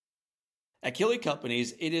At Keeley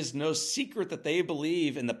Companies, it is no secret that they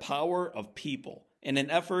believe in the power of people. In an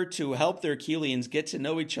effort to help their Keelians get to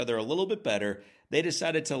know each other a little bit better, they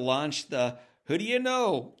decided to launch the Who Do You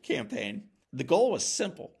Know campaign. The goal was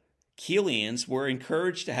simple. Keelians were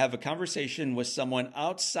encouraged to have a conversation with someone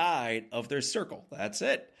outside of their circle. That's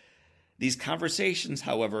it. These conversations,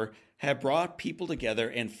 however, have brought people together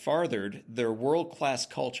and furthered their world-class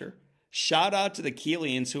culture. Shout out to the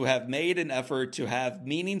Keelians who have made an effort to have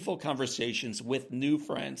meaningful conversations with new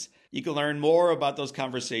friends. You can learn more about those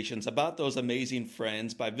conversations, about those amazing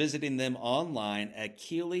friends, by visiting them online at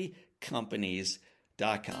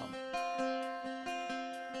KeeleyCompanies.com.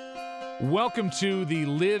 Welcome to the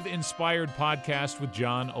Live Inspired podcast with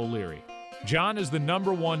John O'Leary. John is the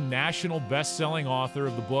 #1 national best-selling author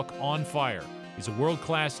of the book On Fire. He's a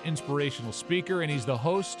world-class inspirational speaker, and he's the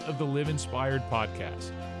host of the Live Inspired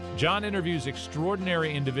podcast. John interviews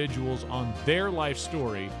extraordinary individuals on their life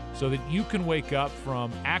story so that you can wake up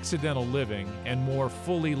from accidental living and more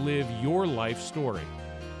fully live your life story.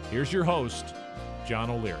 Here's your host, John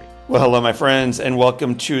O'Leary. Well, hello, my friends, and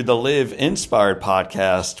welcome to the Live Inspired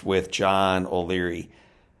podcast with John O'Leary.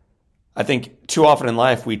 I think too often in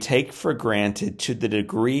life we take for granted to the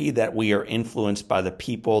degree that we are influenced by the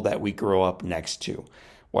people that we grow up next to,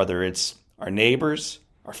 whether it's our neighbors,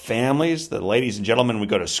 our families, the ladies and gentlemen we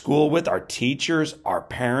go to school with, our teachers, our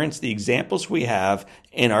parents. The examples we have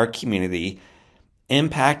in our community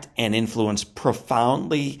impact and influence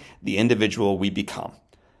profoundly the individual we become.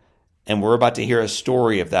 And we're about to hear a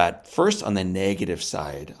story of that, first on the negative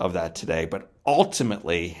side of that today, but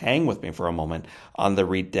ultimately, hang with me for a moment, on the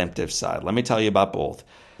redemptive side. Let me tell you about both.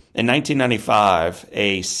 In 1995,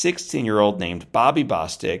 a 16-year-old named Bobby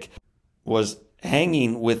Bostic was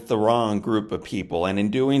hanging with the wrong group of people, and in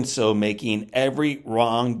doing so, making every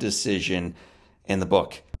wrong decision in the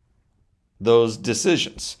book. Those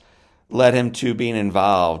decisions led him to being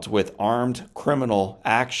involved with armed criminal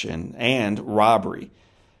action and robbery.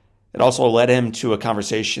 It also led him to a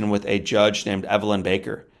conversation with a judge named Evelyn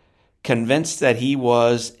Baker. Convinced that he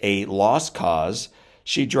was a lost cause,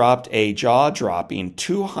 she dropped a jaw-dropping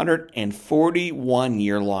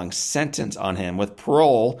 241-year-long sentence on him with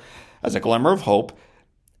parole as a glimmer of hope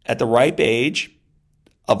at the ripe age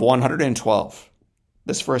of 112.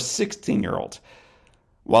 This for a 16-year-old.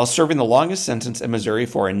 While serving the longest sentence in Missouri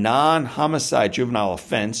for a non-homicide juvenile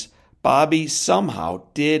offense, Bobby somehow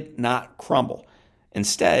did not crumble.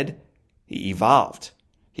 Instead, he evolved.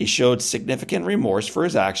 He showed significant remorse for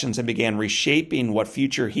his actions and began reshaping what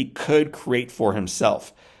future he could create for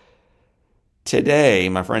himself. Today,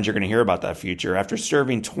 my friends, you're going to hear about that future. After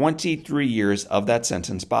serving 23 years of that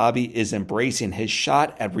sentence, Bobby is embracing his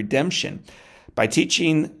shot at redemption by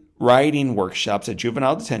teaching writing workshops at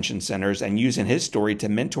juvenile detention centers and using his story to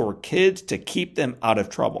mentor kids to keep them out of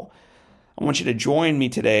trouble. I want you to join me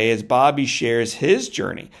today as Bobby shares his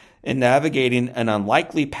journey in navigating an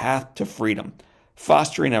unlikely path to freedom,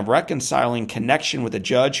 fostering a reconciling connection with a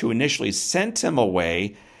judge who initially sent him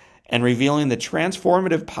away, and revealing the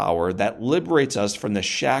transformative power that liberates us from the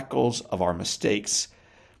shackles of our mistakes.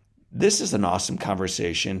 This is an awesome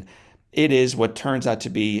conversation. It is what turns out to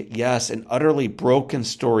be, yes, an utterly broken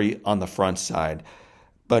story on the front side,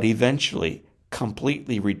 but eventually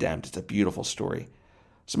completely redeemed. It's a beautiful story.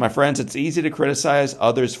 So, my friends, it's easy to criticize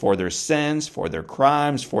others for their sins, for their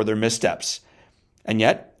crimes, for their missteps. And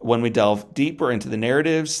yet, when we delve deeper into the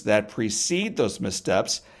narratives that precede those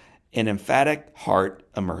missteps, an emphatic heart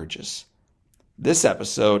emerges. This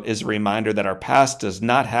episode is a reminder that our past does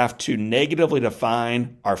not have to negatively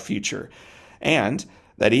define our future, and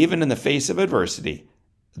that even in the face of adversity,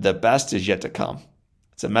 the best is yet to come.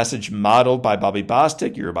 It's a message modeled by Bobby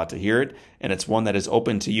Bostic. You're about to hear it, and it's one that is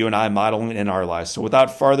open to you and I modeling in our lives. So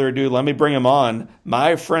without further ado, let me bring him on,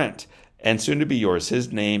 my friend, and soon to be yours.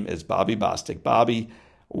 His name is Bobby Bostic. Bobby,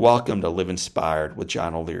 welcome to Live Inspired with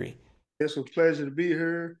John O'Leary. It's a pleasure to be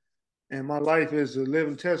here, and my life is a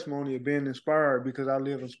living testimony of being inspired because I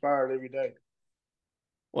live inspired every day.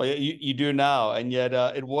 Well, you do now, and yet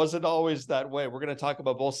it wasn't always that way. We're going to talk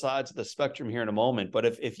about both sides of the spectrum here in a moment, but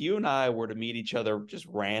if you and I were to meet each other just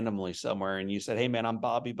randomly somewhere, and you said, hey, man, I'm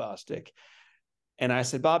Bobby Bostic, and I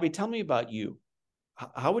said, Bobby, tell me about you,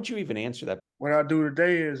 how would you even answer that? What I do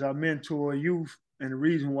today is I mentor youth, and the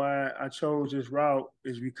reason why I chose this route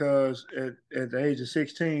is because at the age of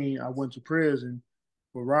 16, I went to prison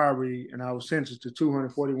for robbery, and I was sentenced to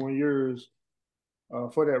 241 years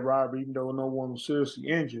for that robbery, even though no one was seriously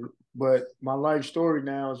injured. But my life story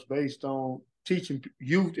now is based on teaching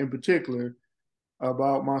youth in particular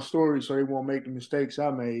about my story so they won't make the mistakes I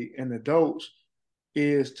made. And adults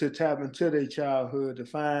is to tap into their childhood to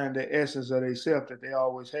find the essence of themselves that they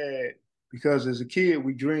always had because as a kid,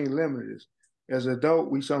 we dream limitless. As an adult,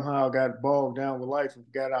 we somehow got bogged down with life and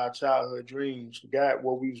forgot our childhood dreams, forgot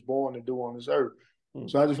what we was born to do on this earth. Hmm.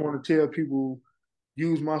 So I just want to tell people,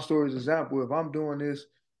 use my story as an example. If I'm doing this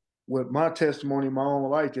with my testimony in my own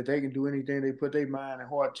life, that they can do anything they put their mind and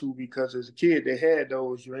heart to, because as a kid, they had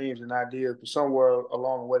those dreams and ideas, but somewhere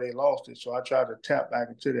along the way, they lost it. So I try to tap back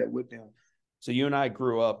into that with them. So you and I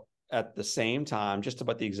grew up at the same time, just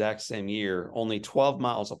about the exact same year, only 12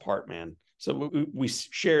 miles apart, man. So we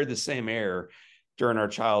shared the same air during our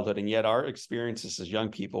childhood, and yet our experiences as young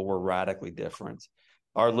people were radically different.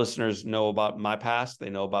 Our listeners know about my past. They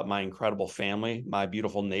know about my incredible family, my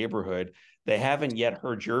beautiful neighborhood. They haven't yet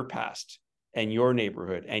heard your past and your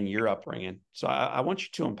neighborhood and your upbringing. So I want you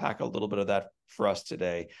to unpack a little bit of that for us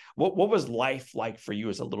today. What was life like for you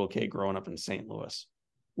as a little kid growing up in St. Louis?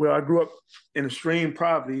 Well, I grew up in extreme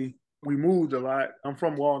poverty. We moved a lot. I'm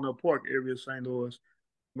from Walnut Park area of St. Louis.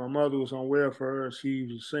 My mother was on welfare. She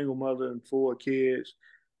was a single mother and 4 kids.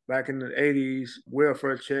 Back in the 80s,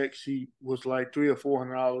 welfare check, she was like $300 or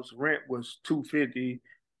 $400. Rent was $250,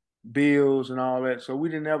 bills and all that. So we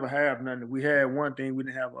didn't ever have nothing. We had one thing, we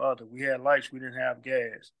didn't have other. We had lights, we didn't have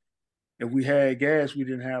gas. If we had gas, we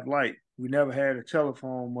didn't have light. We never had a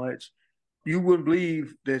telephone much. You wouldn't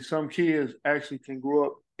believe that some kids actually can grow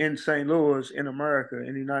up in St. Louis, in America,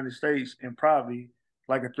 in the United States, in poverty,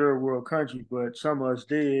 like a third world country, but some of us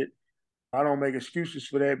did. I don't make excuses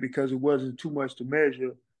for that because it wasn't too much to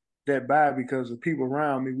measure that by, because the people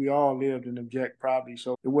around me, we all lived in abject poverty.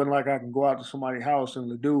 So it wasn't like I can go out to somebody's house in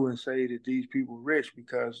Ladue and say that these people were rich,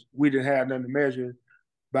 because we didn't have nothing to measure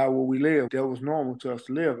by what we lived. That was normal to us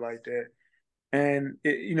to live like that. And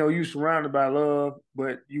you surrounded by love,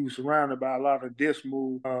 but you were surrounded by a lot of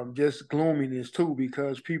dismal, just gloominess too,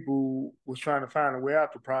 because people was trying to find a way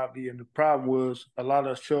out to poverty. And the problem was a lot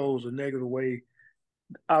of us chose a negative way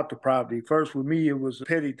out to poverty. First, with me, it was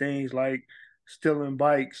petty things like stealing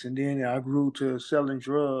bikes, and then I grew to selling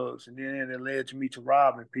drugs, and then it led to me to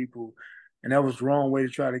robbing people, and that was the wrong way to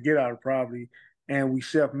try to get out of poverty. And we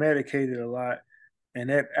self-medicated a lot, and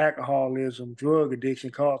that alcoholism, drug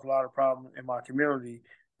addiction caused a lot of problems in my community,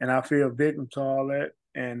 and I feel victim to all that.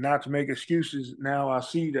 And not to make excuses, now I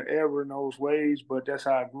see the error in those ways, but that's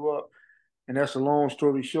how I grew up, and that's a long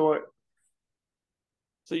story short.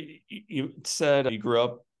 So you said you grew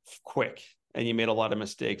up quick and you made a lot of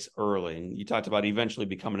mistakes early. And you talked about eventually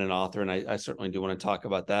becoming an author. And I certainly do want to talk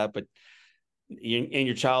about that. But in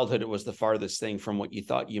your childhood, it was the farthest thing from what you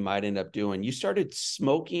thought you might end up doing. You started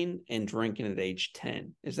smoking and drinking at age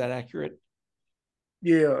 10. Is that accurate?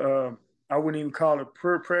 Yeah, I wouldn't even call it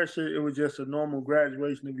peer pressure. It was just a normal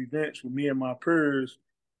graduation of events with me and my peers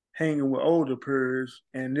hanging with older peers.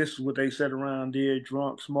 And this is what they sat around there,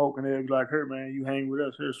 drunk, smoking. They'd be like, "Here, man, you hang with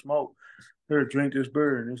us. Here, smoke. Here, drink this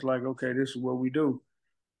beer." And it's like, okay, this is what we do.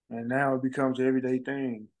 And now it becomes an everyday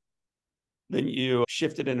thing. Then you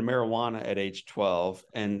shifted into marijuana at age 12.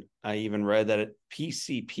 And I even read that at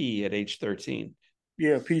PCP at age 13.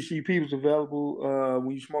 Yeah, PCP was available.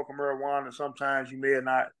 When you smoke a marijuana, sometimes you may have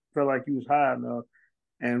not felt like you was high enough.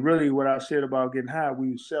 And really, what I said about getting high,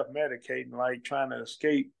 we were self-medicating, like trying to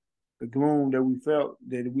escape the gloom that we felt,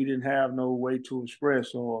 that we didn't have no way to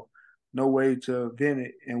express or no way to vent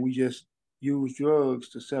it, and we just used drugs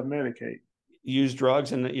to self-medicate. Use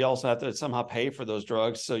drugs, and you also have to somehow pay for those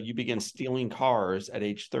drugs. So you began stealing cars at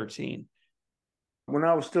age 13. When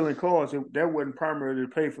I was stealing cars, that wasn't primarily to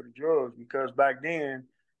pay for the drugs, because back then,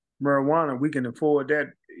 marijuana, we can afford that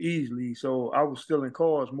easily. So I was stealing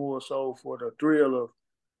cars more so for the thrill of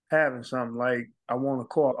having something. Like, I want a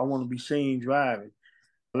car, I want to be seen driving.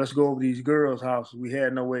 Let's go over these girls' houses. We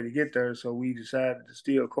had no way to get there, so we decided to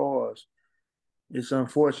steal cars. It's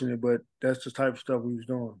unfortunate, but that's the type of stuff we was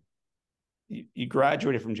doing. You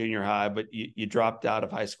graduated from junior high, but you dropped out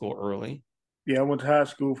of high school early. Yeah, I went to high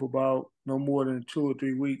school for about no more than 2 or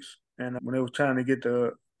 3 weeks. And when they was trying to get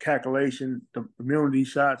the calculation, the immunity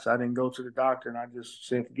shots, I didn't go to the doctor, and I just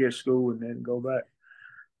said forget school and then go back.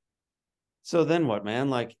 So then what, man?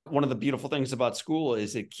 Like, one of the beautiful things about school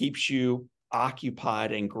is it keeps you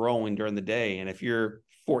occupied and growing during the day. And if you're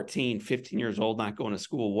 14, 15 years old, not going to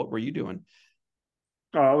school, what were you doing?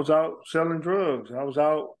 I was out selling drugs. I was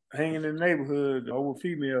out hanging in the neighborhood over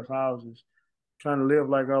female houses, trying to live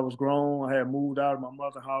like I was grown. I had moved out of my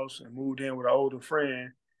mother's house and moved in with an older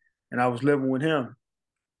friend, and I was living with him.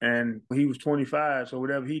 And he was 25, so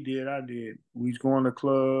whatever he did, I did. We was going to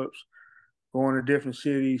clubs, going to different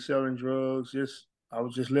cities, selling drugs. I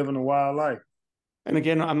was just living a wild life. And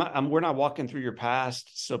again, we're not walking through your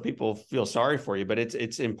past so people feel sorry for you, but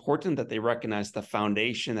it's important that they recognize the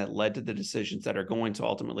foundation that led to the decisions that are going to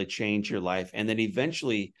ultimately change your life, and then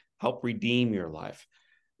eventually help redeem your life.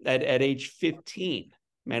 At age 15,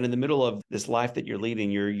 man, in the middle of this life that you're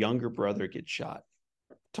leading, your younger brother gets shot.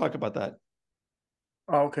 Talk about that.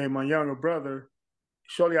 Okay, my younger brother,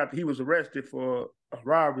 shortly after he was arrested for a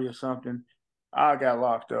robbery or something, I got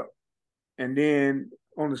locked up. And then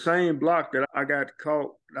on the same block that I got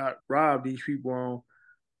caught, I robbed these people on,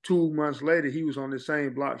 2 months later, he was on the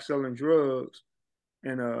same block selling drugs.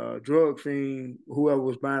 And a drug fiend, whoever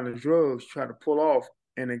was buying the drugs, tried to pull off.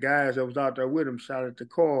 And the guys that was out there with him shot at the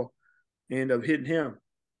car, ended up hitting him.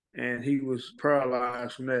 And he was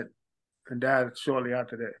paralyzed from that and died shortly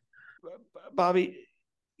after that. Bobby,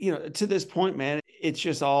 to this point, man, it's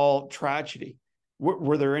just all tragedy.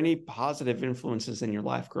 Were there any positive influences in your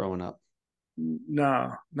life growing up?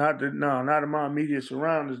 No, not in my immediate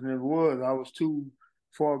surroundings. Never was. I was too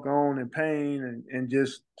far gone in pain and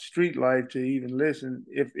just street life to even listen,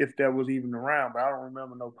 if that was even around. But I don't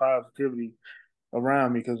remember no positivity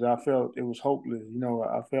around me because I felt it was hopeless.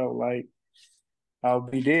 I felt like I'll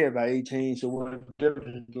be dead by 18, so what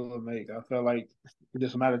difference do it make? I felt like it's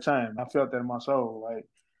just a matter of time. I felt that in my soul, like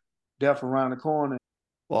death around the corner.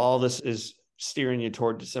 Well, all this is steering you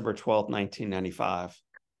toward December 12th, 1995.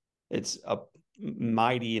 It's a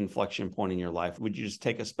mighty inflection point in your life. Would you just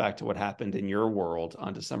take us back to what happened in your world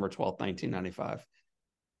on December 12th, 1995?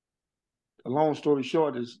 The long story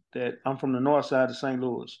short is that I'm from the north side of St.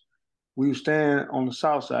 Louis. We were staying on the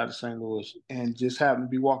south side of St. Louis and just happened to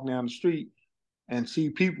be walking down the street and see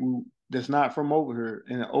people that's not from over here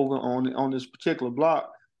and over on this particular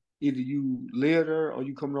block. Either you live there or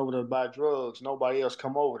you coming over there to buy drugs. Nobody else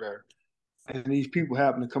come over there. And these people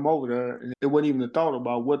happened to come over there, and it wasn't even a thought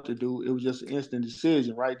about what to do. It was just an instant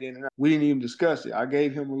decision right then and there. We didn't even discuss it. I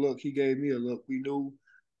gave him a look. He gave me a look. We knew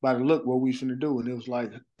by the look what we was going to do, and it was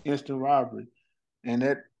like instant robbery. And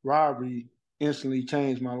that robbery instantly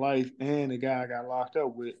changed my life and the guy I got locked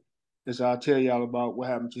up with. As I'll tell y'all about what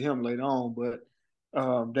happened to him later on. But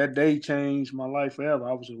that day changed my life forever.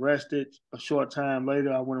 I was arrested. A short time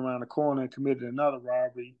later, I went around the corner and committed another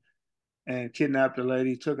robbery and kidnapped a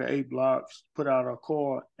lady, took her 8 blocks, put out her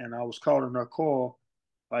car, and I was caught in her car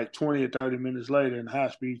like 20 or 30 minutes later in a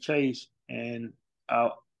high-speed chase, and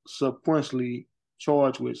I subsequently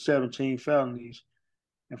charged with 17 felonies.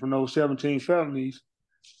 And from those 17 felonies,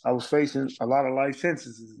 I was facing a lot of life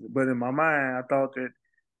sentences. But in my mind, I thought that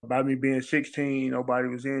by me being 16, nobody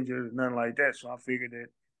was injured, nothing like that. So I figured that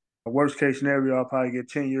the worst case scenario, I'll probably get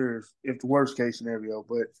 10 years if the worst case scenario.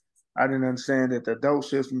 But I didn't understand that the adult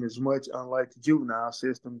system is much unlike the juvenile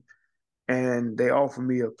system. And they offered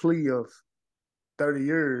me a plea of 30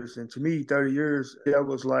 years. And to me, 30 years, that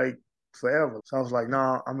was like forever. So I was like, no,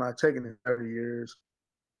 nah, I'm not taking the 30 years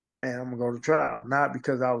and I'm going to go to trial. Not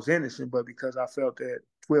because I was innocent, but because I felt that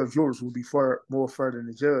 12 jurors would be more fair than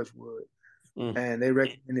the judge would. And they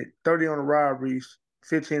recommended 30 on the robberies,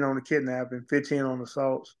 15 on the kidnapping, 15 on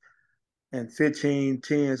assaults, and 15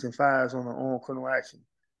 tens and fives on the armed criminal action.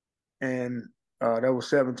 And there were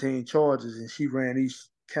 17 charges, and she ran each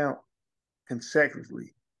count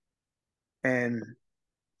consecutively. And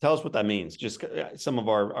tell us what that means. Just some of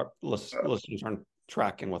our listeners aren't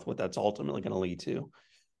tracking with what that's ultimately going to lead to.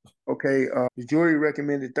 Okay, the jury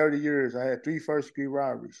recommended 30 years. I had 3 first-degree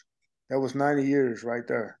robberies. That was 90 years right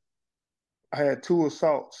there. I had 2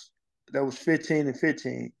 assaults. That was 15 and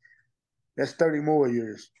 15. That's 30 more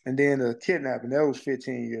years. And then the kidnapping, that was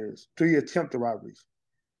 15 years. 3 attempted robberies.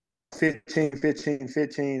 15, 15,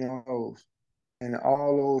 15 on those. And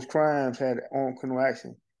all those crimes had armed criminal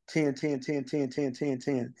action. 10, 10, 10, 10, 10, 10,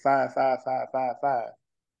 10, 5, 5, 5, 5, 5.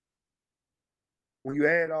 When you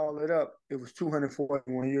add all that up, it was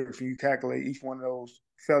 241 years when you calculate each one of those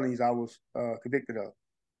felonies I was convicted of.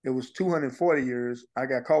 It was 240 years. I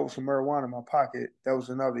got caught with some marijuana in my pocket. That was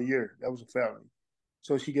another year. That was a felony.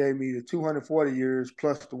 So she gave me the 240 years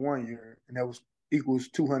plus the 1 year, and that was equals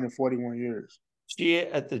 241 years. She,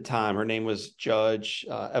 at the time, her name was Judge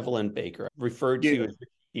Evelyn Baker, referred to as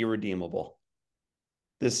irredeemable.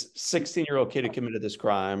 This 16-year-old kid who committed this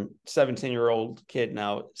crime, 17-year-old kid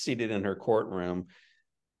now seated in her courtroom,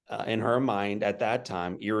 in her mind at that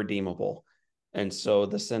time, irredeemable. And so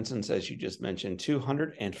the sentence, as you just mentioned,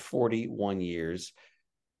 241 years.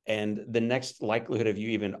 And the next likelihood of you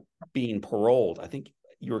even being paroled, I think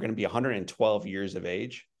you were going to be 112 years of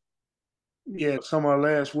age. Yeah, some of her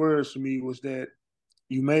last words to me was that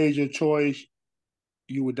you made your choice,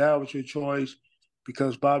 you would die with your choice,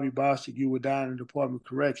 because Bobby Bostic, you would die in the Department of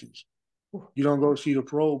Corrections. You don't go see the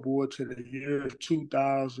parole board till the year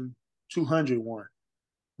 2201.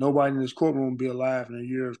 Nobody in this courtroom will be alive in the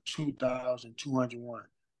year of 2201.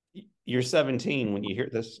 You're 17 when you hear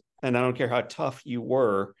this, and I don't care how tough you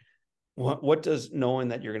were What does knowing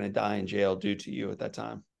that you're going to die in jail do to you at that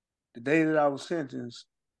time? The day that I was sentenced,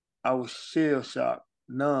 I was shell shocked,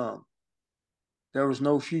 numb. There was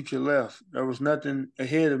no future left. There was nothing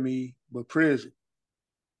ahead of me but prison.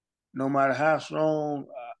 No matter how strong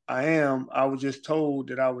I am, I was just told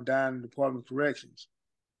that I would die in the Department of Corrections.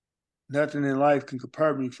 Nothing in life can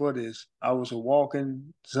prepare me for this. I was a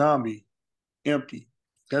walking zombie, empty.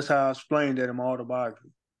 That's how I explained that in my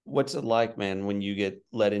autobiography. What's it like, man, when you get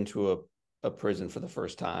let into a prison for the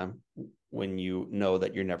first time, when you know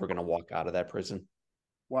that you're never going to walk out of that prison?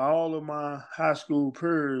 While all of my high school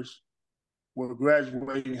peers were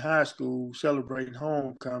graduating high school, celebrating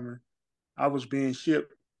homecoming, I was being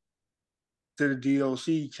shipped to the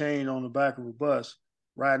DOC chained on the back of a bus,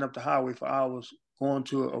 riding up the highway for hours, going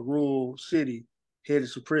to a rural city,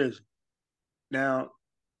 headed to prison. Now,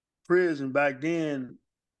 prison back then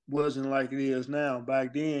wasn't like it is now.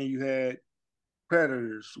 Back then, you had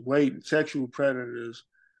predators, sexual predators,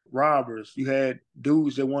 robbers. You had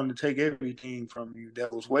dudes that wanted to take everything from you,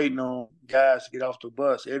 that was waiting on guys to get off the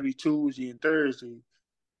bus. Every Tuesday and Thursday,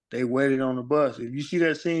 they waited on the bus. If you see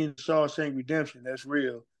that scene, Shawshank Redemption, that's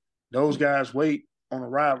real. Those guys wait on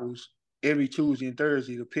arrivals every Tuesday and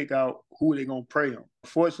Thursday to pick out who they're going to prey on.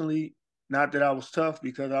 Fortunately, not that I was tough,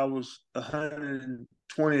 because I was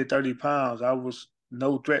 120 to 30 pounds. I was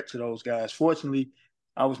no threat to those guys. Fortunately,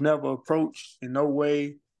 I was never approached in no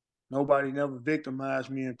way. Nobody never victimized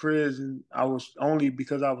me in prison. I was only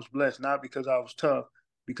because I was blessed, not because I was tough.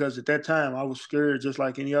 Because at that time, I was scared just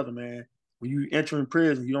like any other man. When you enter in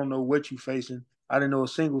prison, you don't know what you're facing. I didn't know a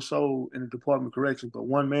single soul in the Department of Corrections but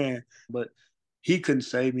one man. But he couldn't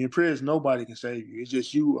save me. In prison, nobody can save you. It's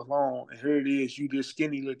just you alone. And here it is, you this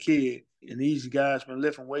skinny little kid. And these guys been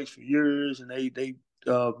lifting weights for years, and they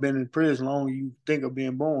been in prison longer than you think of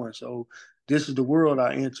being born. So this is the world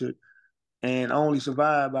I entered. And I only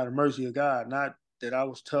survived by the mercy of God. Not that I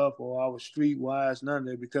was tough or I was streetwise, none of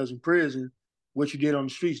that. Because in prison, what you did on the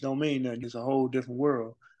streets don't mean nothing. It's a whole different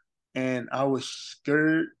world. And I was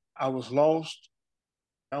scared. I was lost.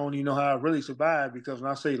 I don't even know how I really survived, because when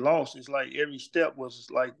I say lost, it's like every step was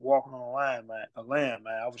like walking on a line, man, a land,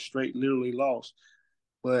 man. I was straight, literally lost.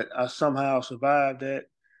 But I somehow survived that,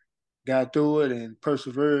 got through it, and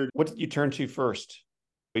persevered. What did you turn to first?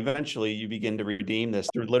 Eventually, you begin to redeem this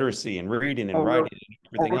through literacy and reading and Oh, writing and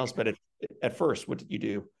everything no. else. But at first, what did you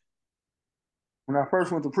do? When I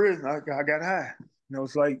first went to prison, I got high.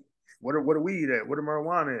 It's like, what a weed at? What a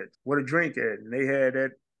marijuana at? What a drink at? And they had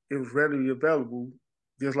that. It was readily available,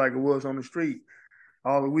 just like it was on the street.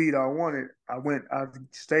 All the weed I wanted, I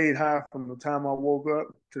stayed high from the time I woke up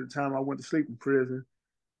to the time I went to sleep in prison.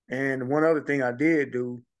 And one other thing I did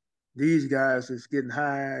do, these guys is getting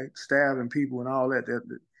high, stabbing people and all that. At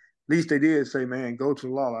least they did say, man, go to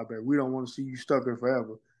the law library. We don't want to see you stuck here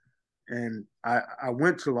forever. And I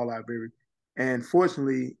went to the law library. And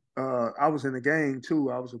fortunately, I was in the gang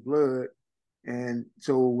too. I was a blood. And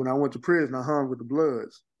so when I went to prison, I hung with the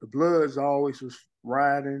Bloods. The Bloods always was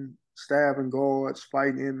riding, stabbing guards,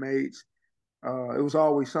 fighting inmates. It was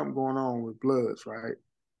always something going on with Bloods, right?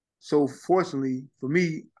 So fortunately for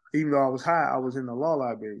me, even though I was high, I was in the law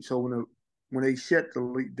library. So when they shut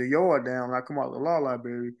the yard down, when I come out of the law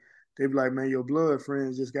library, they be like, man, your Blood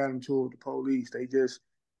friends just got into it with the police. They just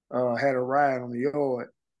had a riot on the yard.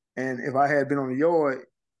 And if I had been on the yard,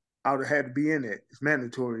 I would have had to be in it. It's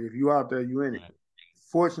mandatory. If you out there, you in it. Right.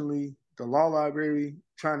 Fortunately, the law library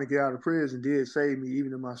trying to get out of prison did save me,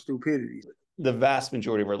 even in my stupidity. The vast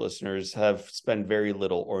majority of our listeners have spent very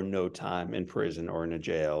little or no time in prison or in a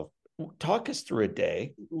jail. Talk us through a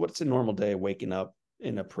day. What's a normal day waking up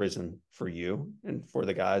in a prison for you and for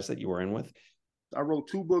the guys that you were in with? I wrote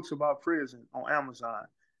 2 books about prison on Amazon.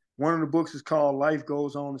 One of the books is called Life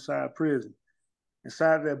Goes On Inside Prison.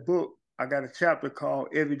 Inside of that book, I got a chapter called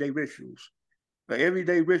Everyday Rituals. The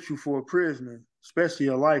everyday ritual for a prisoner, especially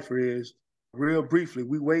a lifer, is, real briefly,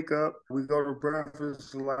 we wake up, we go to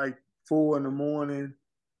breakfast like 4 in the morning.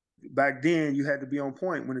 Back then, you had to be on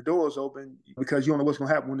point when the doors open, because you don't know what's going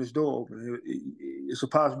to happen when this door opens. It's a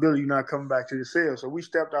possibility you're not coming back to the cell. So we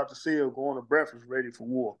stepped out the cell, going to breakfast, ready for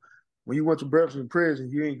war. When you went to breakfast in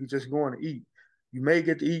prison, you ain't just going to eat. You may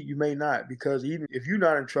get to eat, you may not, because even if you're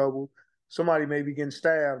not in trouble, somebody may be getting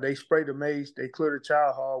stabbed. They spray the mace, they clear the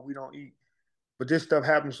child hall, we don't eat. But this stuff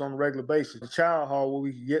happens on a regular basis. The child hall where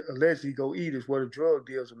we allegedly go eat is where the drug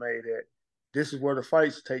deals are made at. This is where the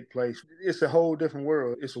fights take place. It's a whole different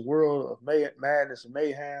world. It's a world of madness and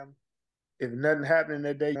mayhem. If nothing happened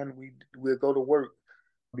that day, we'll go to work,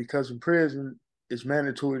 because in prison, it's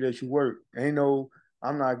mandatory that you work. Ain't no,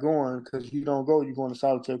 I'm not going, because you don't go, you're going to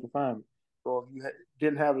solitary confinement. So if you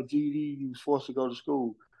didn't have a GED, you was forced to go to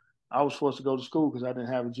school. I was forced to go to school because I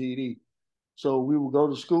didn't have a GED. So we would go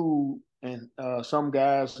to school and some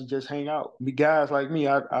guys would just hang out. Guys like me,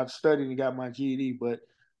 I studied and got my GED, but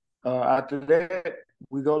after that,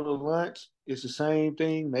 we go to lunch. It's the same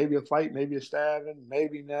thing, maybe a fight, maybe a stabbing,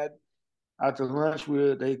 maybe not. After lunch,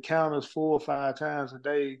 they count us 4 or 5 times a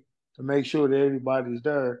day to make sure that everybody's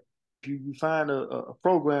there. If you find a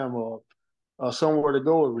program or somewhere to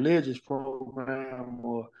go, a religious program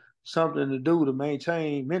or something to do to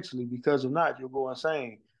maintain mentally, because if not, you'll go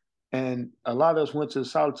insane. And a lot of us went to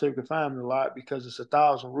solitary confinement a lot because it's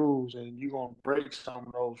 1,000 rules and you're going to break some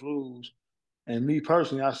of those rules. And me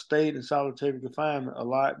personally, I stayed in solitary confinement a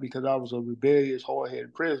lot because I was a rebellious,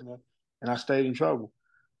 hard-headed prisoner and I stayed in trouble.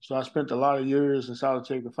 So I spent a lot of years in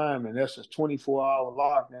solitary confinement. That's a 24-hour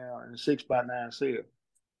lockdown in a 6x9 cell.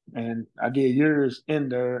 And I did years in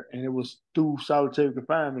there, and it was through solitary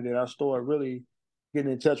confinement that I started really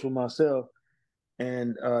getting in touch with myself.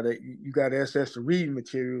 And that you got access to reading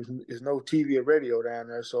materials. There's no TV or radio down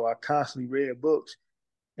there, so I constantly read books.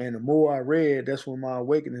 And the more I read, that's when my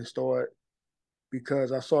awakening started,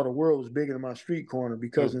 because I saw the world was bigger than my street corner.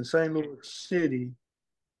 Because in St. Louis City,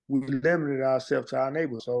 we limited ourselves to our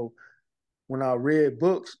neighborhood. So when I read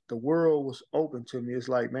books, the world was open to me. It's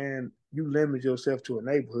like, man, you limit yourself to a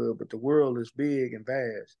neighborhood, but the world is big and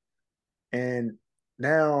vast. And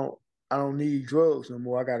now I don't need drugs no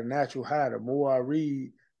more. I got a natural high. The more I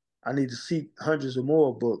read, I need to seek hundreds of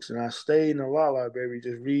more books. And I stayed in the law library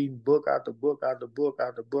just reading book after book after book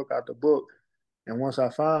after book after book. And once I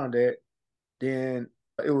found that, then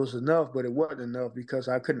it was enough, but it wasn't enough because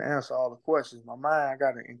I couldn't answer all the questions. My mind, I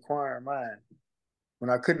got an inquiring mind. When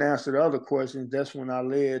I couldn't answer the other questions, that's when I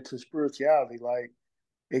led to spirituality. Like,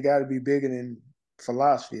 it got to be bigger than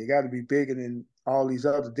philosophy. It got to be bigger than all these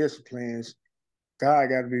other disciplines. God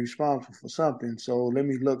got to be responsible for something. So let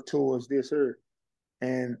me look towards this here.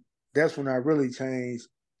 And that's when I really changed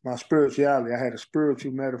my spirituality. I had a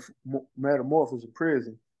spiritual metamorphosis in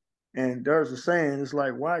prison. And there's a saying, it's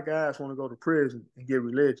like, why guys want to go to prison and get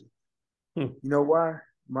religion? You know why?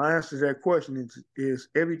 My answer to that question is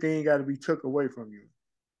everything got to be took away from you.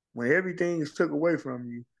 When everything is took away from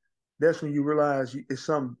you, that's when you realize it's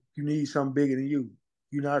something, you need something bigger than you.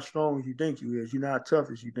 You're not strong as you think you is. You're not tough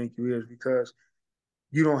as you think you is, because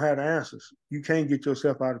you don't have the answers. You can't get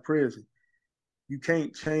yourself out of prison. You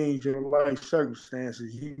can't change your life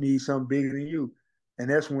circumstances. You need something bigger than you. And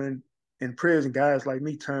that's when in prison, guys like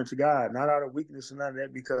me turn to God, not out of weakness and none of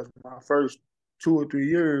that, because my first 2 or 3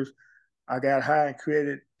 years, I got high and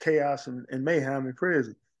created chaos and mayhem in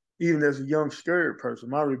prison. Even as a young, scared person,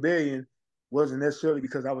 my rebellion wasn't necessarily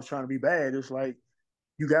because I was trying to be bad. It's like,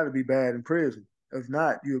 you got to be bad in prison. If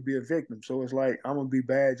not, you'll be a victim. So it's like, I'm going to be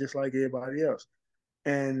bad just like everybody else.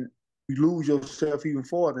 And you lose yourself even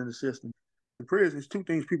further in the system. In prison, it's two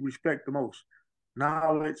things people respect the most: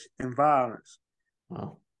 knowledge and violence.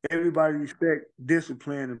 Wow. Everybody respect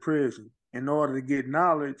discipline in prison. In order to get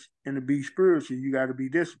knowledge and to be spiritual, you got to be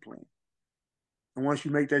disciplined. And once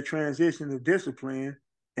you make that transition to discipline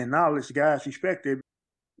and knowledge, guys respect it.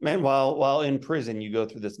 Man, while in prison, you go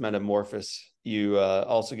through this metamorphosis. You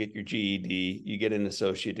also get your GED. You get an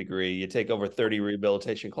associate degree. You take over 30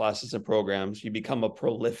 rehabilitation classes and programs. You become a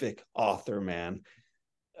prolific author, man,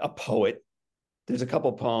 a poet. There's a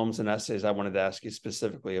couple poems and essays I wanted to ask you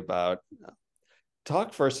specifically about.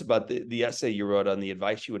 Talk first about the essay you wrote on the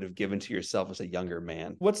advice you would have given to yourself as a younger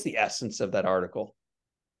man. What's the essence of that article?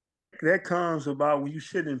 That comes about when you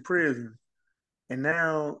sit in prison and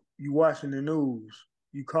now you watching the news.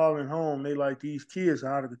 You calling home, they like, these kids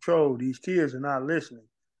are out of control. These kids are not listening.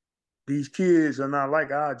 These kids are not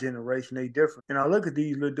like our generation. They different. And I look at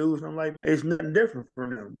these little dudes and I'm like, it's nothing different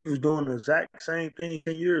from them. He was doing the exact same thing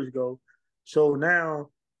 10 years ago. So now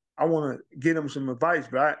I want to give them some advice,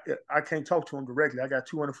 but I can't talk to them directly. I got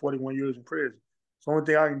 241 years in prison. So the only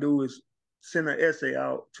thing I can do is send an essay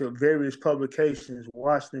out to various publications,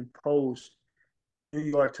 Washington Post, New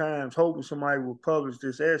York Times, hoping somebody will publish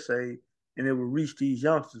this essay and it will reach these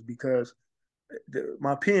youngsters, because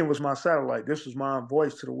my pen was my satellite. This was my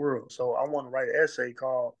voice to the world. So I want to write an essay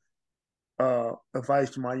called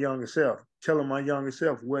Advice to My Younger Self, telling my younger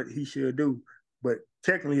self what he should do. But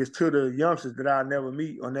technically, it's to the youngsters that I never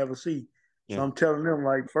meet or never see. So yeah. I'm telling them,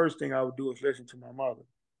 like, first thing I would do is listen to my mother.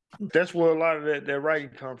 That's where a lot of that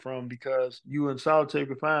writing come from, because you in solitary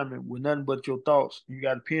confinement with nothing but your thoughts. You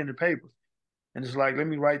got a pen and paper. And it's like, let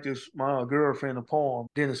me write this, my girlfriend, a poem.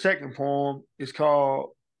 Then the second poem is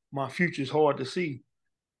called My Future's Hard to See.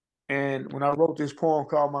 And when I wrote this poem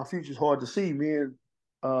called My Future's Hard to See, me and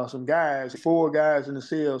some guys, 4 guys in the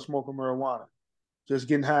cell smoking marijuana, just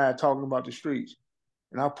getting high, talking about the streets.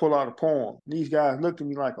 and I pull out a poem. These guys looked at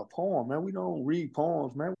me like, a poem, man. We don't read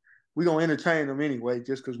poems, man. We gonna entertain them anyway,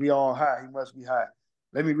 just because we all high. He must be high.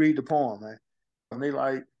 Let me read the poem, man. And they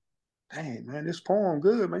like, dang, man, this poem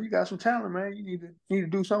good, man. You got some talent, man. You need to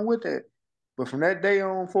do something with that. But from that day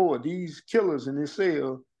on forward, these killers in this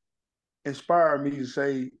cell inspired me to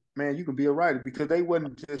say, man, you can be a writer, because they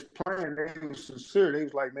wasn't just playing, they was sincere. They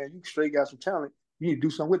was like, man, you straight got some talent. You need to do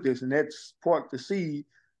something with this. And that sparked the seed.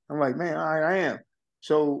 I'm like, man, I am.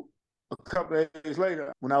 So a couple of days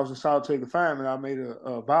later, when I was in solitary confinement, I made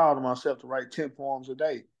a vow to myself to write 10 poems a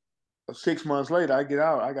day. 6 months later, I get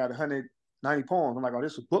out, I got 190 poems. I'm like, oh,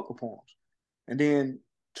 this is a book of poems. And then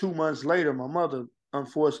 2 months later, my mother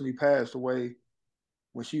unfortunately passed away.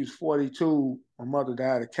 When she was 42, my mother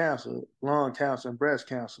died of cancer, lung cancer and breast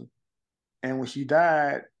cancer. And when she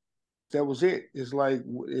died, that was it. It's like,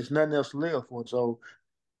 it's nothing else to live for. So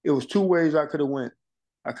it was two ways I could have went.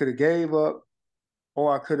 I could have gave up,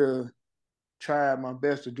 or I could have tried my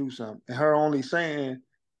best to do something. And her only saying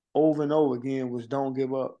over and over again was, don't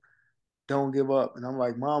give up, don't give up. And I'm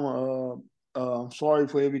like, Mama, I'm sorry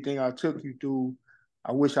for everything I took you through.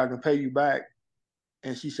 I wish I could pay you back.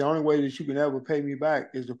 And she said, the only way that you can ever pay me back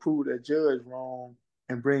is to prove that judge wrong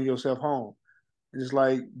and bring yourself home. And it's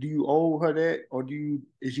like, do you owe her that, or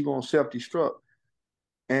is you gonna self-destruct?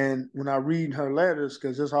 And when I read her letters,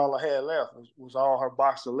 because that's all I had left was all her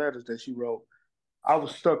box of letters that she wrote. I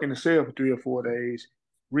was stuck in the cell for 3 or 4 days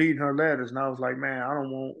reading her letters, and I was like, man, I don't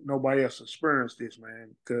want nobody else to experience this, man,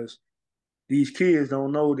 because these kids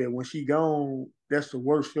don't know that when she gone, that's the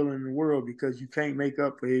worst feeling in the world, because you can't make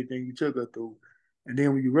up for everything you took her through. And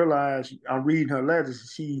then when you realize, I'm reading her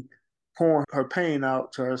letters, she pouring her pain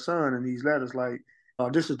out to her son in these letters, like,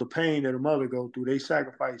 this is the pain that a mother go through. They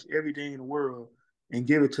sacrifice everything in the world and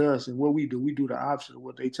give it to us. And what we do the opposite of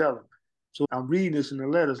what they tell them. So I'm reading this in the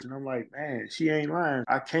letters, and I'm like, man, she ain't lying.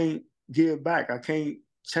 I can't give back. I can't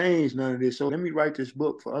change none of this. So let me write this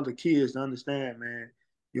book for other kids to understand, man.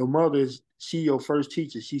 Your mother she your first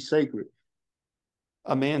teacher. She's sacred.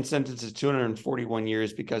 A man sentenced to 241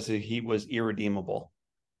 years because he was irredeemable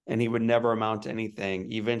and he would never amount to anything.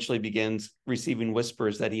 He eventually begins receiving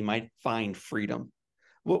whispers that he might find freedom.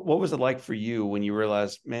 What was it like for you when you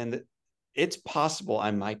realized, man, that it's possible I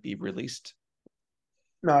might be released?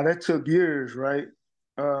 No, that took years, right?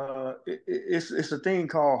 It's a thing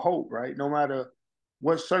called hope, right? No matter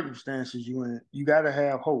what circumstances you in, you got to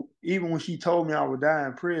have hope. Even when she told me I would die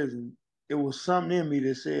in prison, it was something in me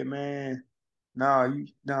that said, man,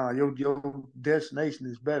 your destination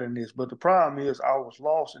is better than this. But the problem is, I was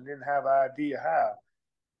lost and didn't have an idea how.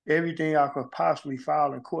 Everything I could possibly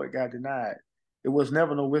file in court got denied. It was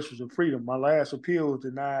never no whispers of freedom. My last appeal was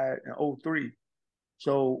denied in '03.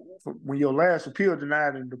 So when your last appeal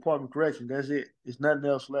denied in the Department of Correction, that's it. There's nothing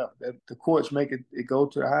else left. That the courts make it go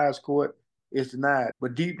to the highest court, it's denied.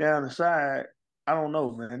 But deep down inside, I don't know,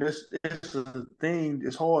 man. This is a thing.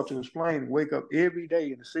 It's hard to explain. Wake up every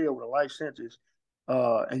day in the cell with a life sentence,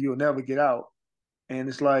 and you'll never get out. And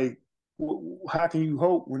it's like, how can you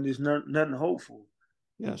hope when there's nothing to hope for?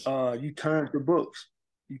 Yes. You turn to books,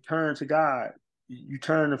 you turn to God, you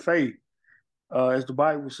turn to faith. As the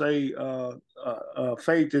Bible say,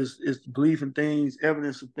 faith is belief in things,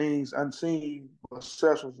 evidence of things unseen, but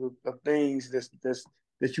substance of things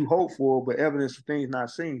that you hope for, but evidence of things not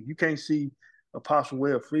seen. You can't see a possible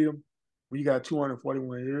way of freedom when you got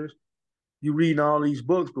 241 years. You reading all these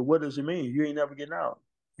books, but what does it mean? You ain't never getting out.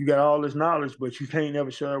 You got all this knowledge, but you can't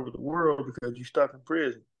never share it with the world because you're stuck in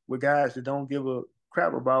prison with guys that don't give a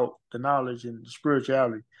crap about the knowledge and the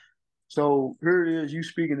spirituality. So here it is, you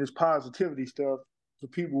speaking this positivity stuff to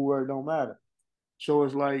people where it don't matter. So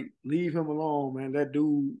it's like, leave him alone, man. That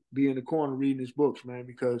dude be in the corner reading his books, man,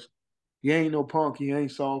 because he ain't no punk, he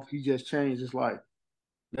ain't soft, he just changed his life.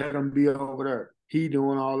 Let him be over there. He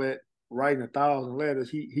doing all that, writing 1,000 letters,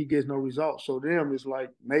 he gets no results. So them it's like,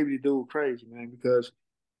 maybe the dude crazy, man, because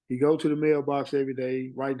he go to the mailbox every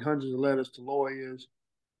day, writing hundreds of letters to lawyers,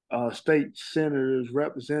 state senators,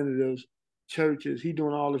 representatives, churches. He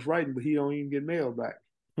doing all this writing, but he don't even get mail back.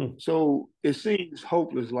 Hmm. So it seems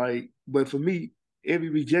hopeless. Like, but for me, every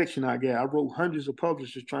rejection I get, I wrote hundreds of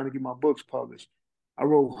publishers trying to get my books published. I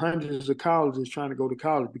wrote hundreds of colleges trying to go to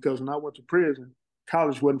college, because when I went to prison,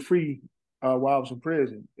 college wasn't free while I was in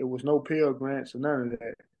prison. There was no Pell Grants or none of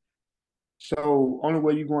that. So only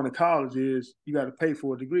way you going to college is you got to pay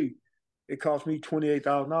for a degree. It cost me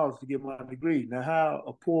 $28,000 to get my degree. Now, how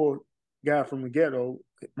a poor guy from the ghetto,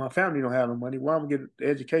 my family don't have no money. Where I'm gonna get the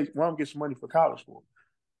education? Where I'm gonna get some money for college for?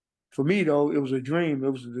 For me though, it was a dream.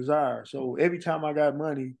 It was a desire. So every time I got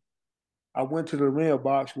money, I went to the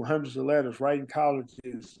mailbox with hundreds of letters, writing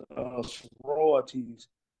colleges, sororities,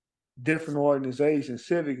 different organizations,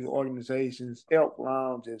 civic organizations, elk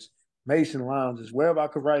lounges, Mason lounges, wherever I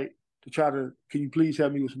could write to try to, can you please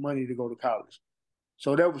help me with some money to go to college?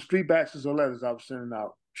 So that was 3 batches of letters I was sending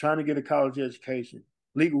out, trying to get a college education,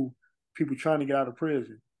 legal people trying to get out of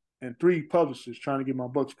prison, and 3 publishers trying to get my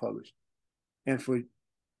books published. And for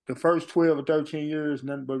the first 12 or 13 years,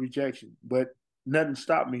 nothing but rejection. But nothing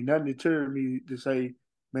stopped me, nothing deterred me to say,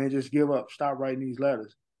 man, just give up, stop writing these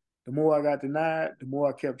letters. The more I got denied, the more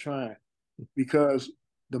I kept trying. Because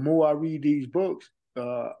the more I read these books,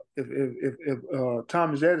 if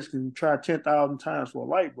Thomas Edison tried 10,000 times for a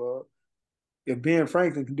light bulb, if Ben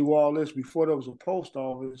Franklin can do all this before there was a post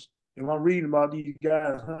office, if I'm reading about these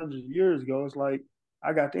guys hundreds of years ago, it's like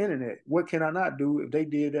I got the internet. What can I not do if they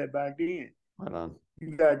did that back then? Right on.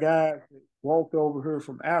 You got guys that walked over here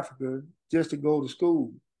from Africa just to go to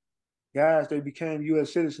school. Guys that became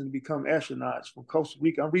U.S. citizens to become astronauts from Costa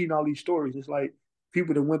Rica. I'm reading all these stories. It's like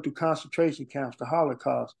people that went through concentration camps, the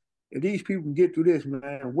Holocaust. If these people can get through this,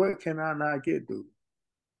 man, what can I not get through?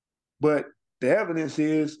 But the evidence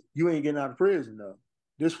is you ain't getting out of prison though.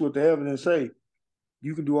 This is what the evidence say.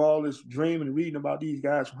 You can do all this dreaming and reading about these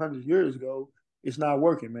guys from hundreds of years ago. It's not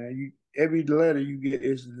working, man. Every letter you get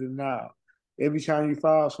is a denial. Every time you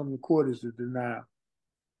file something in court is a denial.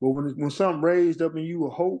 But when something raised up in you a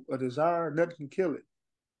hope, a desire, nothing can kill it.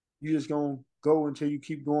 You just gonna go until you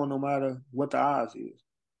keep going no matter what the odds is.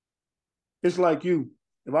 It's like you.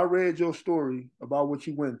 If I read your story about what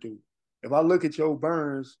you went through, if I look at your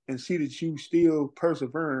burns and see that you still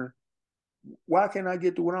persevering, why can't I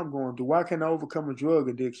get through what I'm going through? Why can't I overcome a drug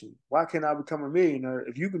addiction? Why can't I become a millionaire?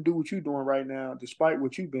 If you can do what you're doing right now, despite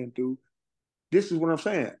what you've been through, this is what I'm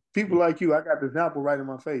saying. People like you, I got the example right in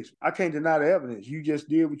my face. I can't deny the evidence. You just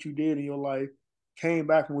did what you did in your life, came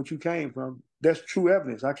back from what you came from. That's true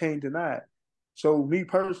evidence. I can't deny it. So me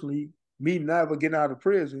personally, me never getting out of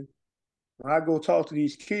prison, when I go talk to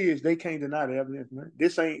these kids, they can't deny the evidence, man.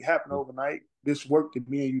 This ain't happened overnight. This work that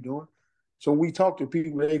me and you doing. So when we talk to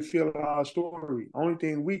people, they feel our story. Only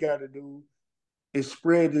thing we got to do is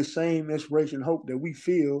spread the same inspiration and hope that we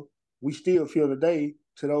still feel today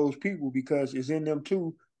to those people because it's in them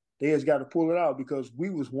too. They just got to pull it out because we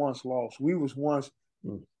was once lost. We was once,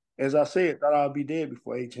 as I said, thought I'd be dead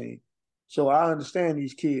before 18. So I understand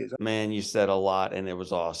these kids. Man, you said a lot and it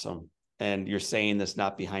was awesome. And you're saying this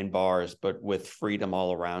not behind bars, but with freedom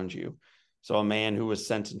all around you. So a man who was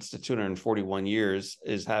sentenced to 241 years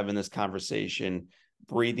is having this conversation,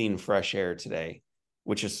 breathing fresh air today,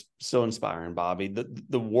 which is so inspiring, Bobby.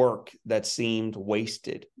 The work that seemed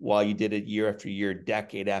wasted while you did it year after year,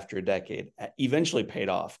 decade after decade, eventually paid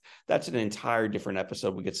off. That's an entire different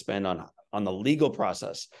episode we could spend on the legal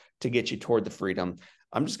process to get you toward the freedom.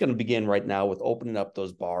 I'm just going to begin right now with opening up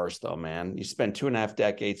those bars, though, man. You spent 2.5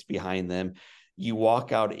 decades behind them. You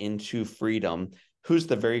walk out into freedom. Who's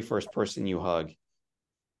the very first person you hug?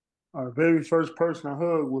 Our very first person I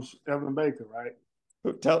hugged was Evelyn Baker, right?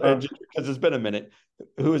 Because it's been a minute.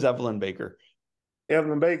 Who is Evelyn Baker?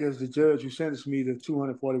 Evelyn Baker is the judge who sentenced me to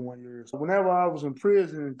 241 years. Whenever I was in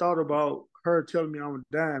prison and thought about her telling me I'm going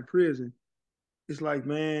to die in prison, it's like,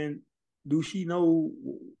 man, do she know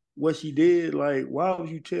what she did? Like, why would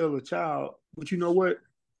you tell a child? But you know what?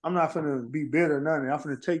 I'm not going to be bitter or nothing. I'm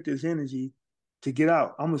going to take this energy to get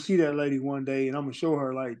out. I'm going to see that lady one day and I'm going to show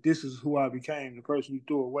her, like, this is who I became, the person you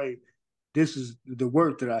threw away. This is the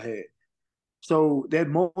work that I had. So that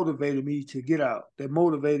motivated me to get out. That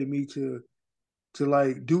motivated me to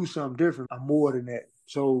like do something different. I'm more than that.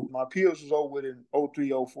 So my appeals was over with in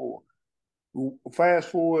 03, 04. Fast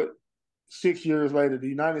forward 6 years later, the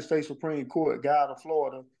United States Supreme Court, guy out of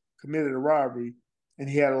Florida, committed a robbery and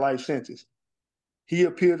he had a life sentence. He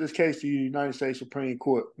appealed this case to the United States Supreme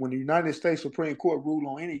Court. When the United States Supreme Court ruled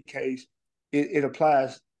on any case, it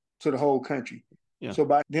applies to the whole country. Yeah. So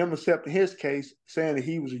by them accepting his case, saying that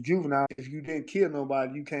he was a juvenile, if you didn't kill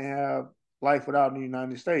nobody, you can't have life without in the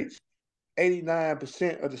United States.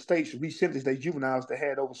 89% of the states resentenced their juveniles that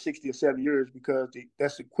had over 60 or 70 years because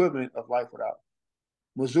that's the equivalent of life without.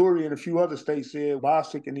 Missouri and a few other states said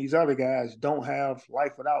Bostic and these other guys don't have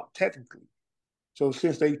life without technically. So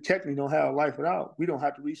since they technically don't have life without, we don't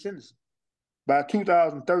have to resentence them. By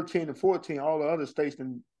 2013 and 14, all the other states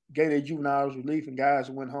gave their juveniles relief and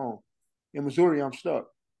guys went home. In Missouri, I'm stuck.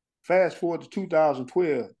 Fast forward to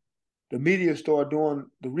 2012, the media started doing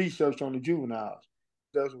the research on the juveniles.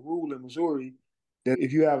 There's a rule in Missouri that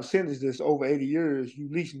if you have a sentence that's over 80 years, you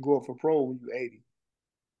at least can go up for parole when you're 80.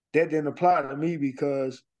 That didn't apply to me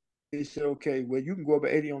because they said, okay, well, you can go up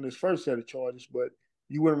at 80 on this first set of charges, but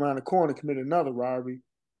you went around the corner and committed another robbery.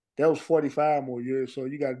 That was 45 more years. So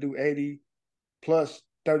you got to do 80 plus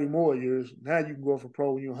 30 more years. Now you can go for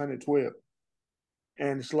parole when you're 112.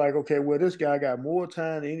 And it's like, okay, well, this guy got more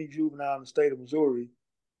time than any juvenile in the state of Missouri,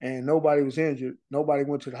 and nobody was injured. Nobody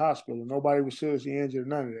went to the hospital. Nobody was seriously injured,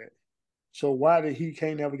 none of that. So why did he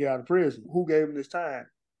can't never get out of prison? Who gave him this time?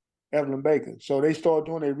 Evelyn Baker. So they started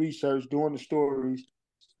doing their research, doing the stories.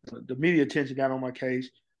 The media attention got on my case.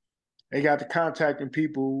 They got to contacting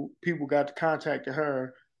people. People got to contacting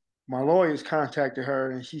her. My lawyers contacted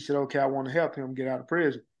her, and she said, okay, I want to help him get out of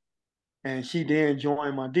prison. And she then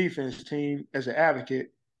joined my defense team as an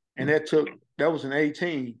advocate. And that was in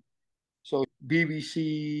 18. So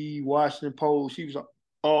BBC, Washington Post, she was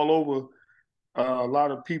all over. A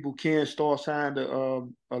lot of people, Ken Starr signed a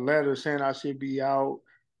letter saying I should be out.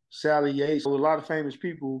 Sally Yates, so a lot of famous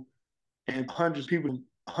people and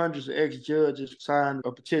hundreds of ex-judges signed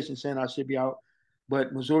a petition saying I should be out.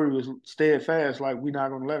 But Missouri was steadfast, like, we're not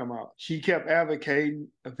going to let him out. She kept advocating.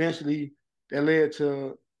 Eventually, that led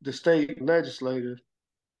to the state legislators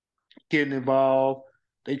getting involved.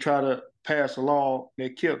 They tried to pass a law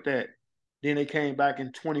that kept that. Then they came back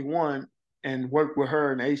in 21 and worked with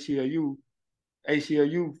her in ACLU.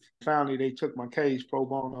 ACLU finally they took my case pro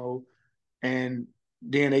bono, and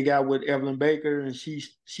then they got with Evelyn Baker, and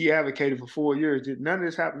she advocated for 4 years. None of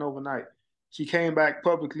this happened overnight. She came back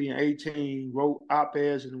publicly in 18, wrote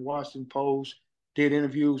op-eds in the Washington Post, did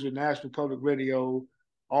interviews with National Public Radio,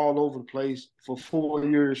 all over the place for 4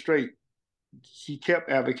 years straight. She kept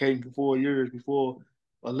advocating for 4 years before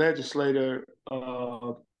a legislator,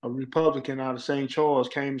 a Republican out of St. Charles,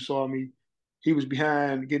 came and saw me. He was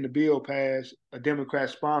behind getting the bill passed. A Democrat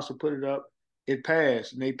sponsor put it up. It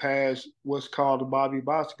passed, and they passed what's called the Bobby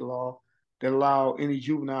Bostic law that allowed any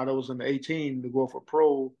juvenile that was under 18 to go for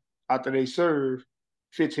parole after they served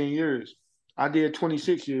 15 years. I did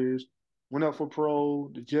 26 years, went up for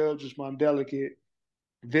parole. The judge was my delegate.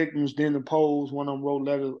 Victims then opposed. One of them wrote a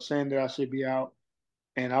letter saying that I should be out,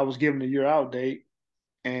 and I was given a year out date,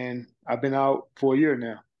 and I've been out for a year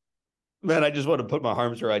now. Man, I just want to put my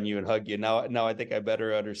arms around you and hug you. Now I think I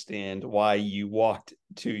better understand why you walked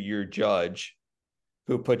to your judge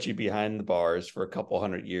who put you behind the bars for a couple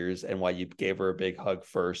 100 years and why you gave her a big hug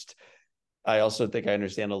first. I also think I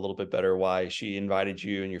understand a little bit better why she invited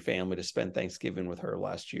you and your family to spend Thanksgiving with her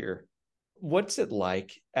last year. What's it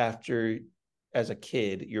like after, as a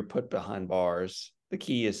kid, you're put behind bars, the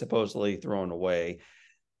key is supposedly thrown away,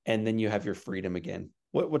 and then you have your freedom again?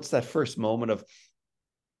 What's that first moment of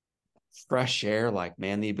fresh air like,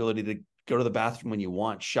 man? The ability to go to the bathroom when you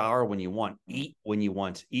want, shower when you want, eat when you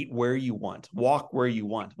want, eat where you want, walk where you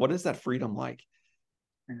want. What is that freedom like?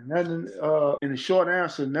 And nothing, in the short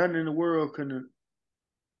answer, nothing in the world can.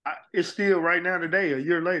 It's still right now today, a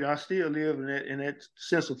year later, I still live in that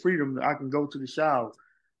sense of freedom that I can go to the shower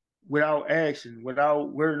without asking,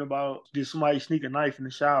 without worrying about did somebody sneak a knife in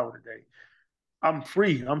the shower today. I'm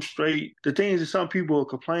free. I'm straight. The things that some people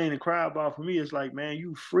complain and cry about, for me, it's like, man,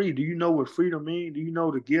 you free. Do you know what freedom means? Do you know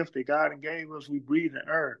the gift that God gave us? We breathe and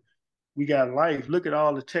earth. We got life. Look at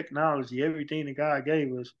all the technology, everything that God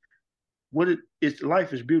gave us.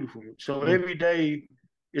 Life is beautiful. So every day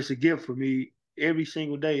it's a gift for me. Every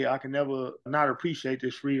single day I can never not appreciate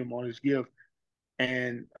this freedom or this gift.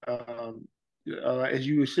 And as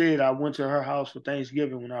you said, I went to her house for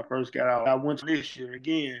Thanksgiving when I first got out. I went this year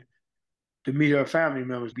again to meet her family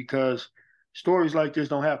members because stories like this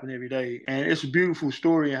don't happen every day. And it's a beautiful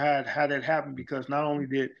story and how that happened, because not only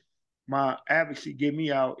did my advocacy get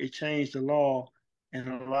me out, it changed the law and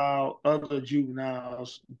allowed other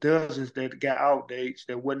juveniles, dozens that got out dates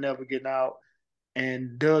that would never get out,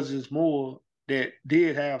 and dozens more that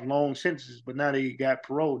did have long sentences, but now they got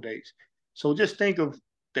parole dates. So just think of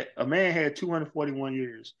that. A man had 241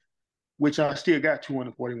 years, which I still got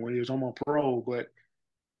 241 years. I'm on parole, but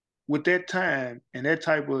with that time and that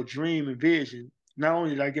type of dream and vision, not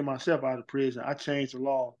only did I get myself out of prison, I changed the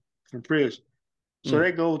law from prison. So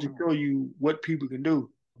that goes to show you what people can do.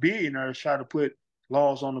 Billionaires try to put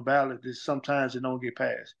laws on the ballot that sometimes they don't get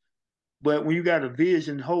passed. But when you got a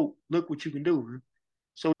vision and hope, look what you can do. Man.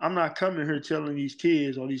 So I'm not coming here telling these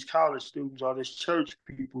kids or these college students or these church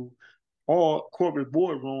people or corporate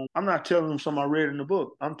boardroom, I'm not telling them something I read in the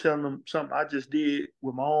book. I'm telling them something I just did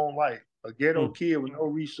with my own life. A ghetto kid with no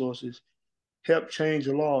resources helped change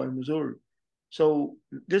the law in Missouri. So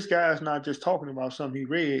this guy's not just talking about something he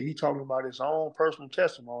read, he's talking about his own personal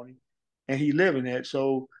testimony, and he living that.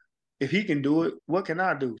 So if he can do it, what can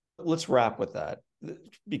I do? Let's wrap with that,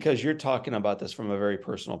 because you're talking about this from a very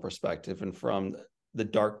personal perspective and from the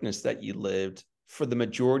darkness that you lived for the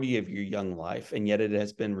majority of your young life, and yet it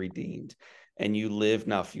has been redeemed and you live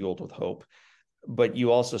now fueled with hope. but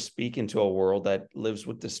you also speak into a world that lives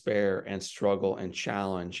with despair and struggle and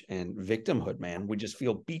challenge and victimhood, man. We just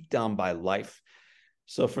feel beat down by life.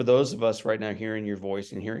 So for those of us right now hearing your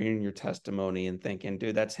voice and hearing your testimony and thinking,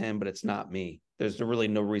 dude, that's him, but it's not me. There's really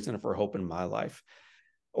no reason for hope in my life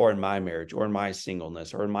or in my marriage or in my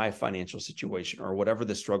singleness or in my financial situation or whatever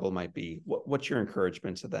the struggle might be. What's your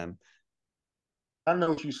encouragement to them? I know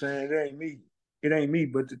what you're saying. It ain't me. It ain't me.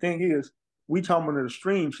 But the thing is, we talking about an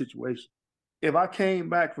extreme situation. If I came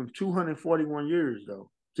back from 241 years,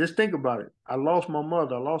 though, just think about it. I lost my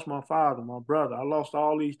mother. I lost my father, my brother. I lost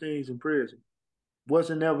all these things in prison.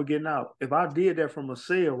 Wasn't never getting out. If I did that from a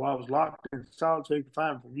cell while I was locked in solitary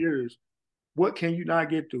confinement for years, what can you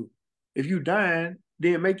not get through? If you dying,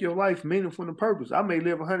 then make your life meaningful and purpose. I may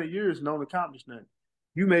live 100 years and don't accomplish nothing.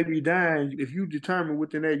 You may be dying. If you determine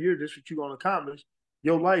within that year that's what you're going to accomplish,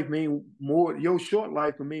 your life mean more, your short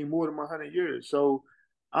life will mean more than 100 years. So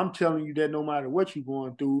I'm telling you that no matter what you're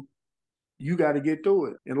going through, you got to get through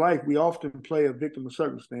it. In life, we often play a victim of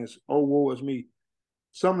circumstance. Oh, woe is me.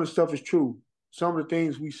 Some of the stuff is true. Some of the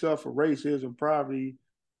things we suffer, racism, poverty,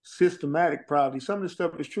 systematic poverty, some of the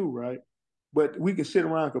stuff is true, right? But we can sit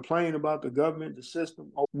around and complain about the government, the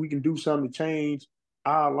system, or we can do something to change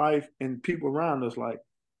our life and people around us like,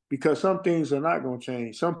 because some things are not going to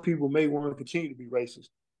change. Some people may want to continue to be racist.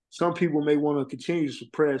 Some people may want to continue to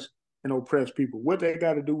suppress and oppress people. What they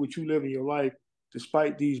got to do with you living your life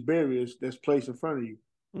despite these barriers that's placed in front of you.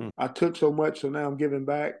 I took so much, so now I'm giving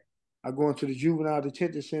back. I go into the juvenile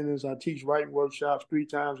detention centers. I teach writing workshops 3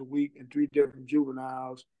 times a week in 3 different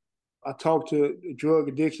juveniles. I talk to drug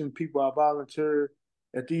addiction people. I volunteer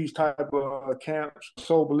at these type of camps,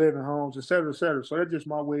 sober living homes, et cetera, et cetera. So that's just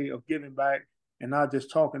my way of giving back and not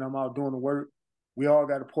just talking. I'm out doing the work. We all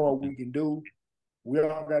got a part we can do. We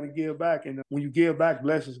all got to give back. And when you give back,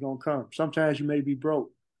 blessings going to come. Sometimes you may be broke.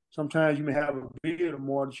 Sometimes you may have a bill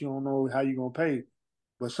more that you don't know how you're going to pay.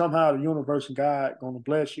 But somehow the universe and God going to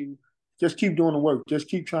bless you. Just keep doing the work. Just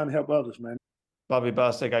keep trying to help others, man. Bobby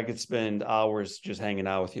Bostic, I could spend hours just hanging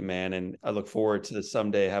out with you, man. And I look forward to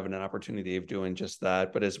someday having an opportunity of doing just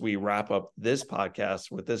that. But as we wrap up this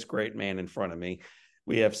podcast with this great man in front of me,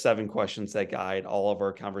 we have 7 questions that guide all of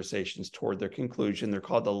our conversations toward their conclusion. They're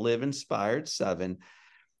called the Live Inspired 7.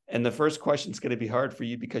 And the first question is going to be hard for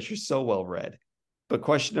you because you're so well read. But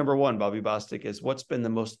question number 1, Bobby Bostic, is what's been the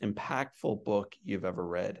most impactful book you've ever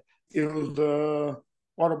read? It was the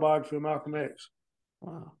autobiography of Malcolm X.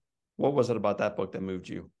 Wow. What was it about that book that moved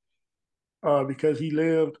you? Because he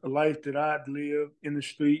lived a life that I'd lived in the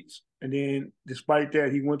streets. And then despite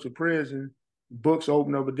that, he went to prison. Books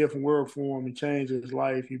opened up a different world for him and changed his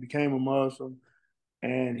life. He became a Muslim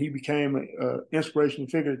and he became an inspirational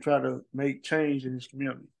figure to try to make change in his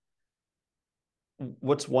community.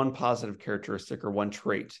 What's one positive characteristic or one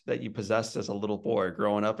trait that you possessed as a little boy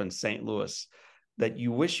growing up in St. Louis that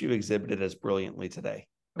you wish you exhibited as brilliantly today?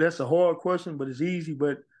 That's a hard question, but it's easy.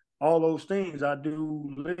 But all those things I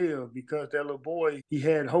do live because that little boy, he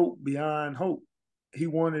had hope beyond hope. He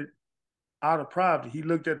wanted out of poverty. He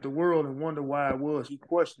looked at the world and wondered why it was. He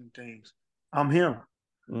questioned things. I'm him.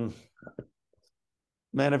 Mm.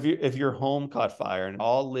 Man, if your home caught fire and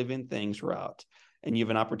all living things were out and you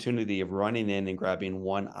have an opportunity of running in and grabbing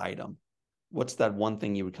one item, what's that one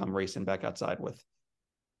thing you would come racing back outside with?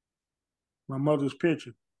 My mother's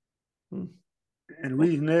picture. And the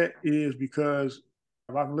reason that is because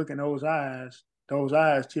if I can look in those eyes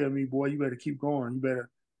tell me, boy, you better keep going. You better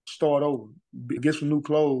start over, get some new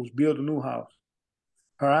clothes, build a new house.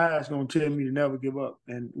 Her eyes gonna tell me to never give up.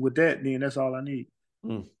 And with that, then that's all I need.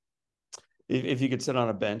 If you could sit on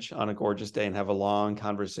a bench on a gorgeous day and have a long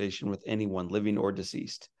conversation with anyone, living or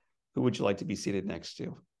deceased, who would you like to be seated next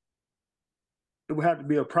to? It would have to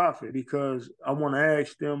be a prophet because I want to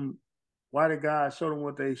ask them, why did God show them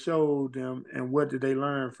what they showed them and what did they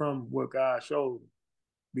learn from what God showed them?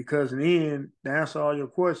 Because in the end, to answer all your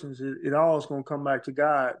questions, it all is going to come back to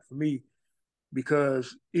God for me.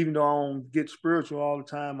 Because even though I don't get spiritual all the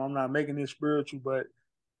time, I'm not making it spiritual, but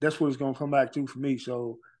that's what it's going to come back to for me.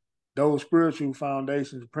 So those spiritual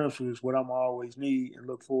foundations and principles is what I'm always need and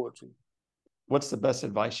look forward to. What's the best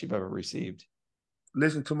advice you've ever received?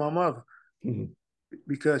 Listen to my mother.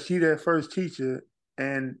 Because she their first teacher,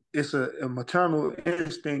 and it's a maternal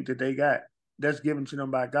instinct that they got that's given to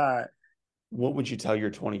them by God. What would you tell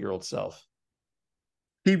your 20-year-old self?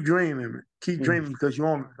 Keep dreaming. Keep dreaming because you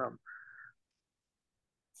own something.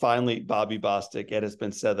 Finally, Bobby Bostic, it has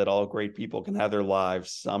been said that all great people can have their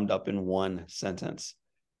lives summed up in one sentence.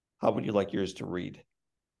 How would you like yours to read?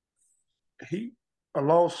 A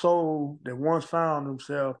lost soul that once found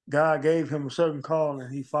himself, God gave him a certain call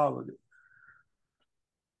and he followed it.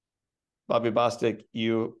 Bobby Bostic,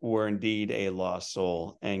 you were indeed a lost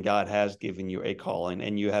soul, and God has given you a calling,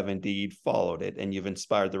 and you have indeed followed it, and you've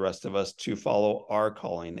inspired the rest of us to follow our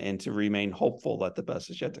calling and to remain hopeful that the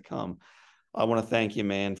best is yet to come. I want to thank you,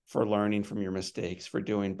 man, for learning from your mistakes, for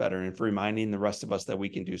doing better, and for reminding the rest of us that we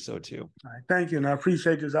can do so too. All right, thank you, and I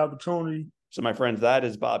appreciate this opportunity. So, my friends, that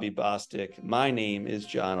is Bobby Bostic. My name is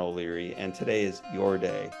John O'Leary, and today is your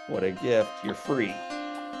day. What a gift. You're free.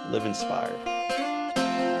 Live inspired.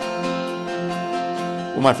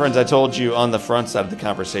 Well, my friends, I told you on the front side of the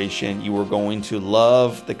conversation, you were going to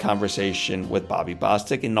love the conversation with Bobby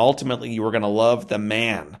Bostic, and ultimately you were going to love the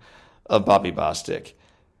man of Bobby Bostic.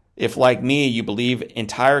 If, like me, you believe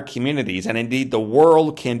entire communities and indeed the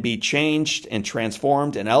world can be changed and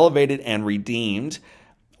transformed and elevated and redeemed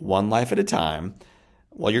one life at a time,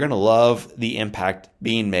 well, you're going to love the impact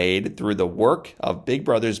being made through the work of Big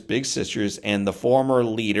Brothers Big Sisters and the former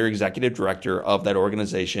leader, executive director of that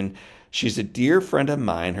organization. She's a dear friend of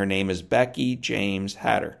mine. Her name is Becky James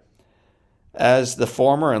Hatter. As the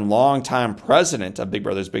former and longtime president of Big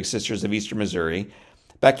Brothers Big Sisters of Eastern Missouri,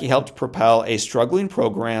 Becky helped propel a struggling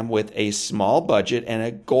program with a small budget and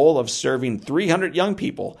a goal of serving 300 young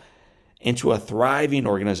people into a thriving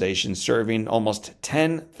organization serving almost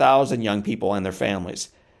 10,000 young people and their families.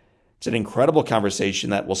 It's an incredible conversation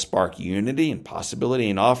that will spark unity and possibility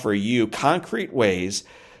and offer you concrete ways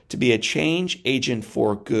to be a change agent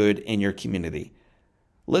for good in your community.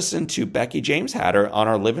 Listen to Becky James Hatter on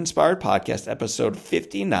our Live Inspired podcast, episode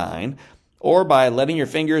 59, or by letting your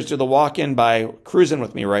fingers do the walk-in by cruising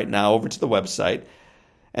with me right now over to the website.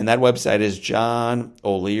 And that website is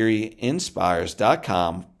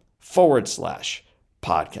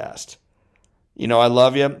johnolearyinspires.com/podcast. You know I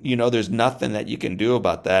love you. You know there's nothing that you can do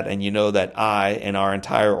about that. And you know that I and our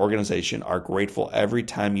entire organization are grateful every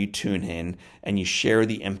time you tune in and you share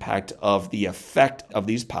the impact of the effect of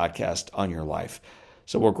these podcasts on your life.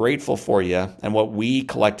 So we're grateful for you. And what we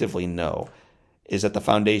collectively know is that the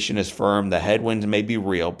foundation is firm. The headwinds may be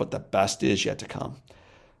real, but the best is yet to come.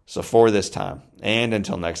 So for this time, and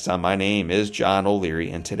until next time, my name is John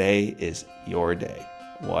O'Leary, and today is your day.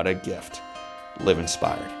 What a gift. Live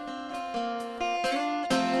inspired.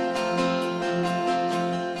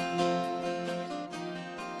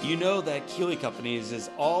 You know that Keeley Companies is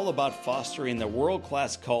all about fostering the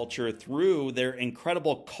world-class culture through their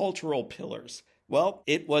incredible cultural pillars. Well,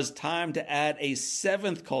 it was time to add a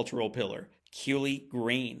seventh cultural pillar, Keeley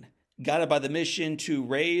Green. Guided by the mission to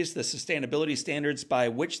raise the sustainability standards by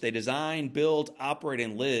which they design, build, operate,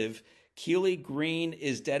 and live, Keeley Green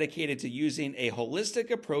is dedicated to using a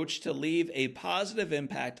holistic approach to leave a positive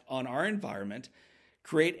impact on our environment,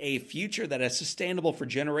 create a future that is sustainable for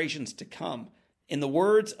generations to come. In the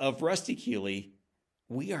words of Rusty Keeley,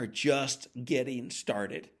 we are just getting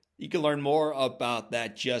started. You can learn more about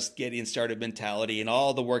that just getting started mentality and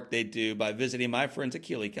all the work they do by visiting my friends at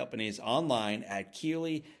Keeley Companies online at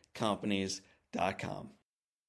KeeleyCompanies.com.